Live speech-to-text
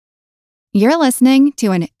You're listening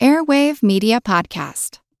to an Airwave Media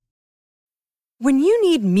Podcast. When you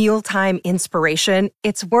need mealtime inspiration,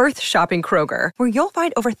 it's worth shopping Kroger, where you'll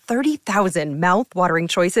find over 30,000 mouth-watering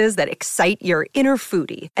choices that excite your inner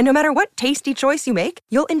foodie. And no matter what tasty choice you make,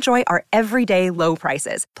 you'll enjoy our everyday low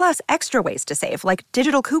prices, plus extra ways to save, like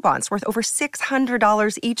digital coupons worth over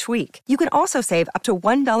 $600 each week. You can also save up to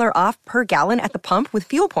 $1 off per gallon at the pump with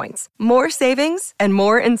fuel points. More savings and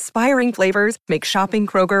more inspiring flavors make shopping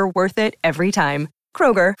Kroger worth it every time.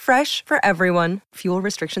 Kroger, fresh for everyone. Fuel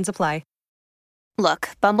restrictions apply. Look,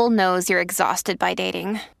 Bumble knows you're exhausted by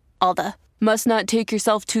dating. All the, must not take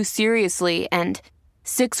yourself too seriously, and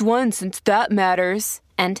 6'1" since that matters,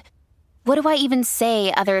 and what do I even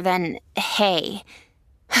say other than, hey?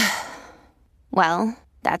 Well,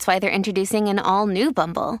 that's why they're introducing an all-new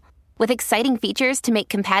Bumble, with exciting features to make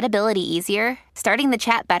compatibility easier, starting the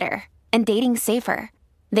chat better, and dating safer.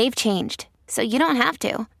 They've changed, so you don't have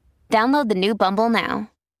to. Download the new Bumble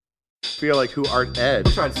now. Feel like who art Ed?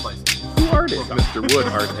 We'll try to slice it. Who art Ed? Mr. Wood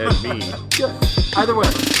art Ed me. Good. Either way,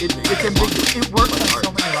 it's ambiguous. It works on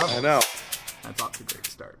so many levels. I know. That's off to a great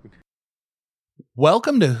start.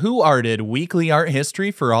 Welcome to Who Arted, weekly art history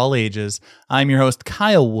for all ages. I'm your host,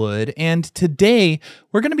 Kyle Wood, and today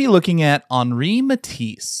we're going to be looking at Henri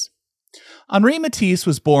Matisse. Henri Matisse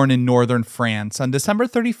was born in northern France on December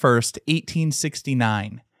 31st,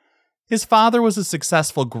 1869. His father was a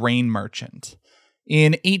successful grain merchant.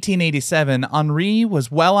 In 1887, Henri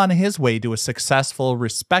was well on his way to a successful,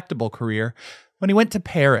 respectable career when he went to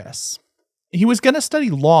Paris. He was going to study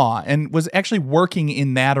law and was actually working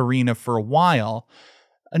in that arena for a while,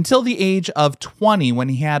 until the age of 20 when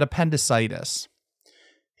he had appendicitis.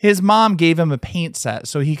 His mom gave him a paint set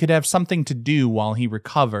so he could have something to do while he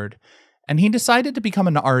recovered, and he decided to become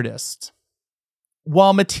an artist.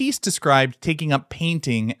 While Matisse described taking up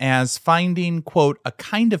painting as finding, quote, a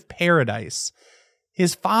kind of paradise,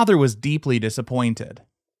 his father was deeply disappointed.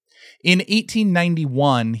 In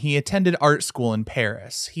 1891, he attended art school in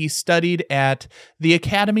Paris. He studied at the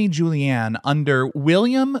Académie Julian under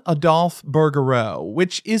William Adolphe Bouguereau,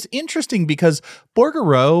 which is interesting because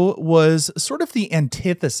Bouguereau was sort of the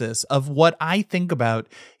antithesis of what I think about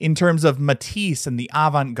in terms of Matisse and the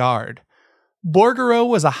avant-garde. Bouguereau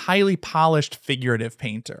was a highly polished figurative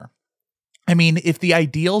painter. I mean, if the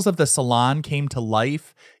ideals of the salon came to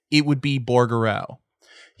life, it would be Bouguereau.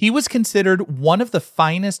 He was considered one of the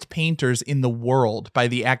finest painters in the world by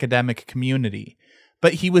the academic community,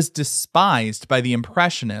 but he was despised by the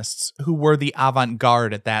Impressionists, who were the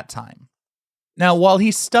avant-garde at that time. Now, while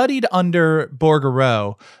he studied under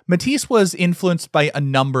Bouguereau, Matisse was influenced by a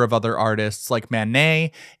number of other artists like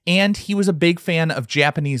Manet, and he was a big fan of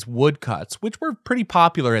Japanese woodcuts, which were pretty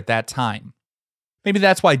popular at that time. Maybe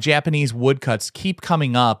that's why Japanese woodcuts keep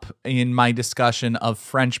coming up in my discussion of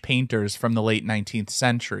French painters from the late 19th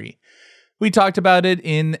century. We talked about it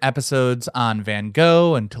in episodes on Van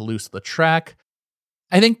Gogh and Toulouse-Lautrec.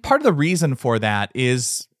 I think part of the reason for that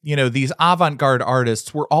is, these avant-garde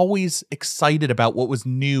artists were always excited about what was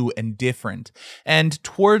new and different. And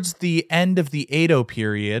towards the end of the Edo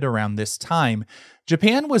period, around this time,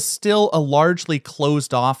 Japan was still a largely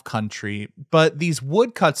closed-off country, but these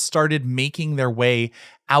woodcuts started making their way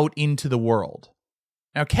out into the world.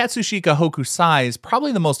 Now, Katsushika Hokusai is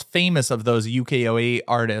probably the most famous of those ukiyo-e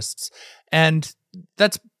artists, and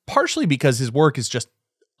that's partially because his work is just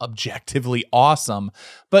objectively awesome,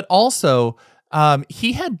 but also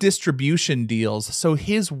he had distribution deals, so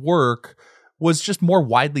his work was just more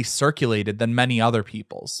widely circulated than many other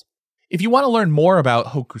people's. If you want to learn more about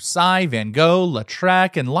Hokusai, Van Gogh,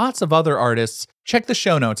 Lautrec, and lots of other artists, check the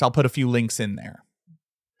show notes. I'll put a few links in there.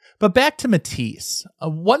 But back to Matisse.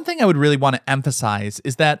 One thing I would really want to emphasize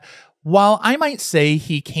is that while I might say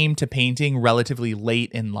he came to painting relatively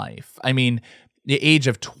late in life, I mean, the age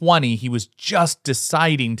of 20, he was just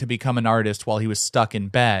deciding to become an artist while he was stuck in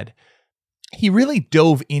bed, he really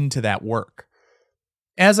dove into that work.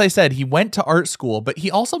 As I said, he went to art school, but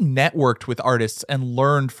he also networked with artists and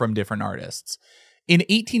learned from different artists. In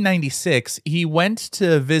 1896, he went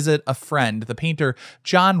to visit a friend, the painter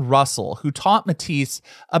John Russell, who taught Matisse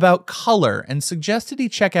about color and suggested he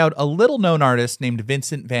check out a little-known artist named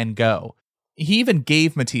Vincent van Gogh. He even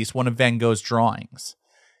gave Matisse one of Van Gogh's drawings.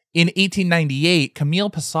 In 1898,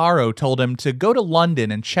 Camille Pissarro told him to go to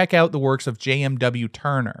London and check out the works of J.M.W.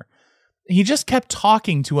 Turner. He just kept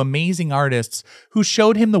talking to amazing artists who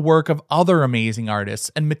showed him the work of other amazing artists,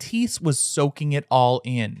 and Matisse was soaking it all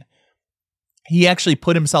in. He actually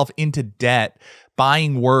put himself into debt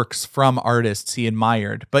buying works from artists he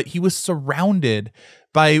admired, but he was surrounded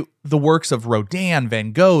by the works of Rodin,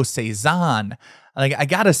 Van Gogh, Cézanne. Like, I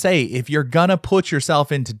gotta say, if you're gonna put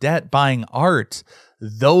yourself into debt buying art,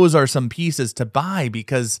 those are some pieces to buy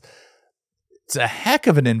because it's a heck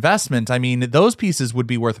of an investment. I mean, those pieces would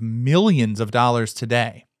be worth millions of dollars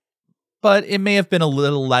today. But it may have been a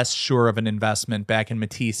little less sure of an investment back in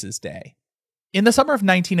Matisse's day. In the summer of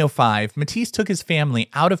 1905, Matisse took his family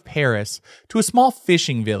out of Paris to a small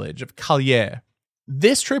fishing village of Callière.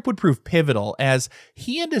 This trip would prove pivotal as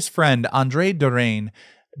he and his friend André Derain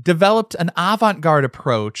developed an avant-garde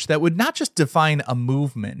approach that would not just define a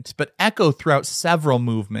movement, but echo throughout several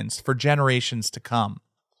movements for generations to come.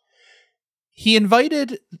 He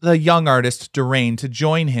invited the young artist Derain to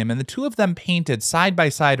join him, and the two of them painted side by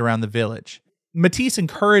side around the village. Matisse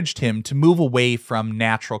encouraged him to move away from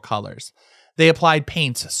natural colors. They applied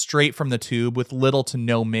paints straight from the tube with little to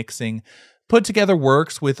no mixing, put together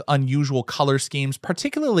works with unusual color schemes.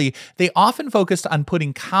 Particularly, they often focused on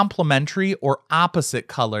putting complementary or opposite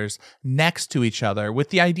colors next to each other with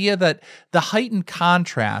the idea that the heightened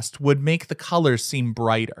contrast would make the colors seem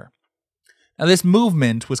brighter. Now, this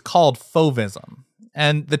movement was called Fauvism,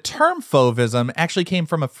 and the term Fauvism actually came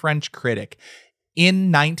from a French critic.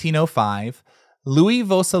 In 1905, Louis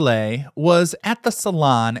Vaucelet was at the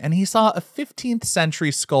Salon and he saw a 15th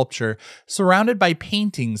century sculpture surrounded by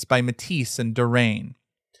paintings by Matisse and Derain.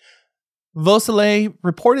 Vaucelet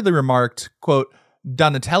reportedly remarked, quote,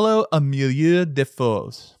 Donatello au milieu des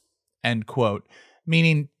fauves, end quote,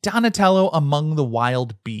 meaning Donatello among the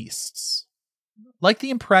wild beasts. Like the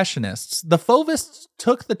Impressionists, the Fauvists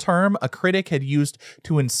took the term a critic had used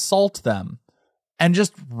to insult them and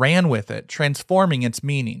just ran with it, transforming its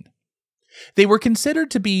meaning. They were considered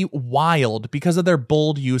to be wild because of their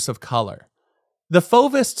bold use of color. The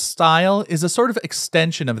Fauvist style is a sort of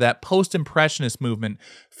extension of that post-impressionist movement,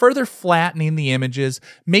 further flattening the images,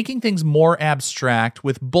 making things more abstract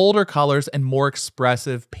with bolder colors and more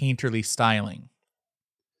expressive painterly styling.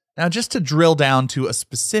 Now, just to drill down to a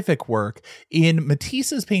specific work, in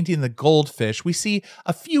Matisse's painting The Goldfish, we see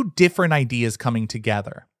a few different ideas coming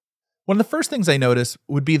together. One of the first things I notice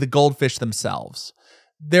would be the goldfish themselves.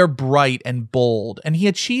 They're bright and bold, and he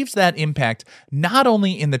achieves that impact not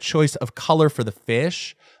only in the choice of color for the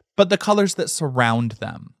fish, but the colors that surround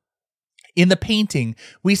them. In the painting,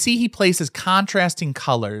 we see he places contrasting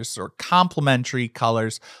colors or complementary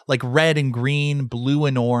colors like red and green, blue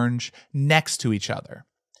and orange next to each other.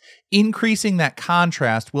 Increasing that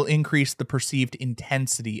contrast will increase the perceived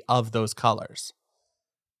intensity of those colors.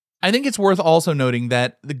 I think it's worth also noting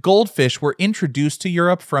that the goldfish were introduced to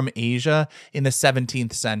Europe from Asia in the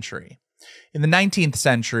 17th century. In the 19th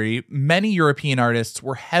century, many European artists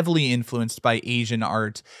were heavily influenced by Asian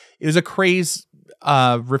art. It was a craze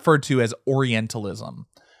referred to as Orientalism.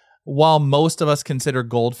 While most of us consider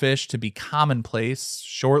goldfish to be commonplace,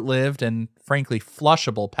 short-lived, and frankly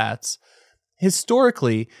flushable pets,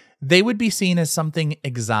 historically, they would be seen as something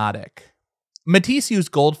exotic. Matisse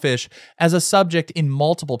used goldfish as a subject in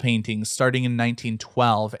multiple paintings starting in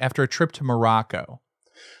 1912 after a trip to Morocco.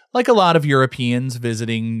 Like a lot of Europeans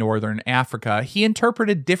visiting northern Africa, he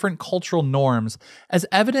interpreted different cultural norms as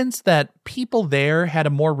evidence that people there had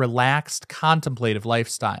a more relaxed, contemplative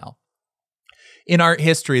lifestyle. In art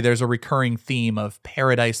history, there's a recurring theme of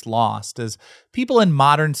paradise lost, as people in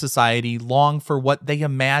modern society long for what they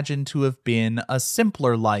imagine to have been a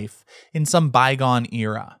simpler life in some bygone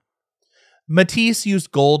era. Matisse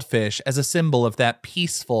used goldfish as a symbol of that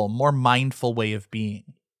peaceful, more mindful way of being.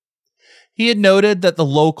 He had noted that the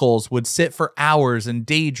locals would sit for hours and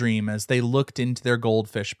daydream as they looked into their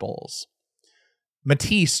goldfish bowls.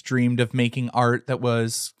 Matisse dreamed of making art that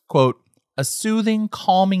was, quote, a soothing,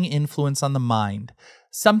 calming influence on the mind,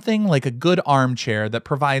 something like a good armchair that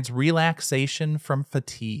provides relaxation from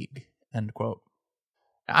fatigue, end quote.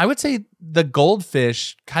 I would say the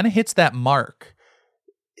goldfish kind of hits that mark.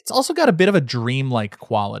 It's also got a bit of a dreamlike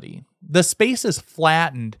quality. The space is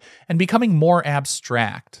flattened and becoming more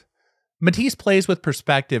abstract. Matisse plays with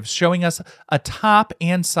perspectives, showing us a top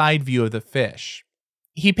and side view of the fish.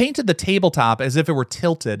 He painted the tabletop as if it were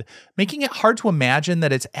tilted, making it hard to imagine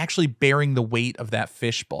that it's actually bearing the weight of that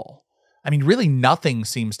fishbowl. I mean, really nothing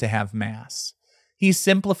seems to have mass. He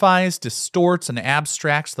simplifies, distorts, and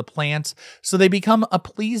abstracts the plants so they become a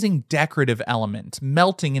pleasing decorative element,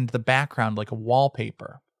 melting into the background like a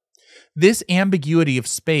wallpaper. This ambiguity of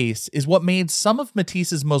space is what made some of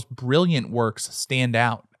Matisse's most brilliant works stand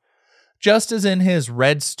out. Just as in his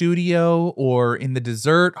Red Studio or in The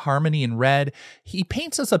Dessert, Harmony in Red, he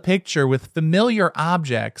paints us a picture with familiar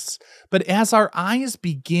objects, but as our eyes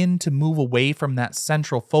begin to move away from that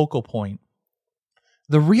central focal point,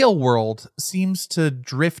 the real world seems to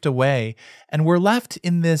drift away, and we're left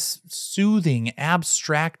in this soothing,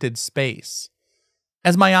 abstracted space.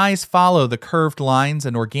 As my eyes follow the curved lines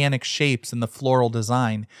and organic shapes in the floral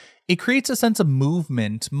design, it creates a sense of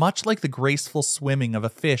movement, much like the graceful swimming of a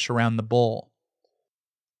fish around the bowl.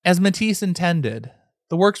 As Matisse intended,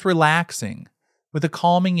 the work's relaxing, with a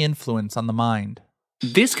calming influence on the mind.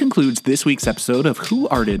 This concludes this week's episode of Who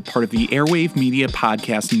Arted, part of the Airwave Media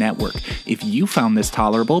Podcast Network. If you found this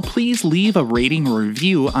tolerable, please leave a rating or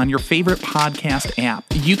review on your favorite podcast app.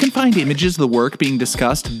 You can find images of the work being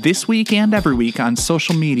discussed this week and every week on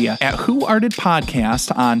social media at Who Arted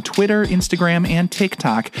Podcast on Twitter, Instagram, and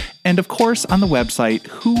TikTok, and of course on the website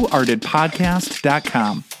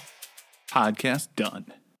whoartedpodcast.com. Podcast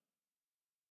done.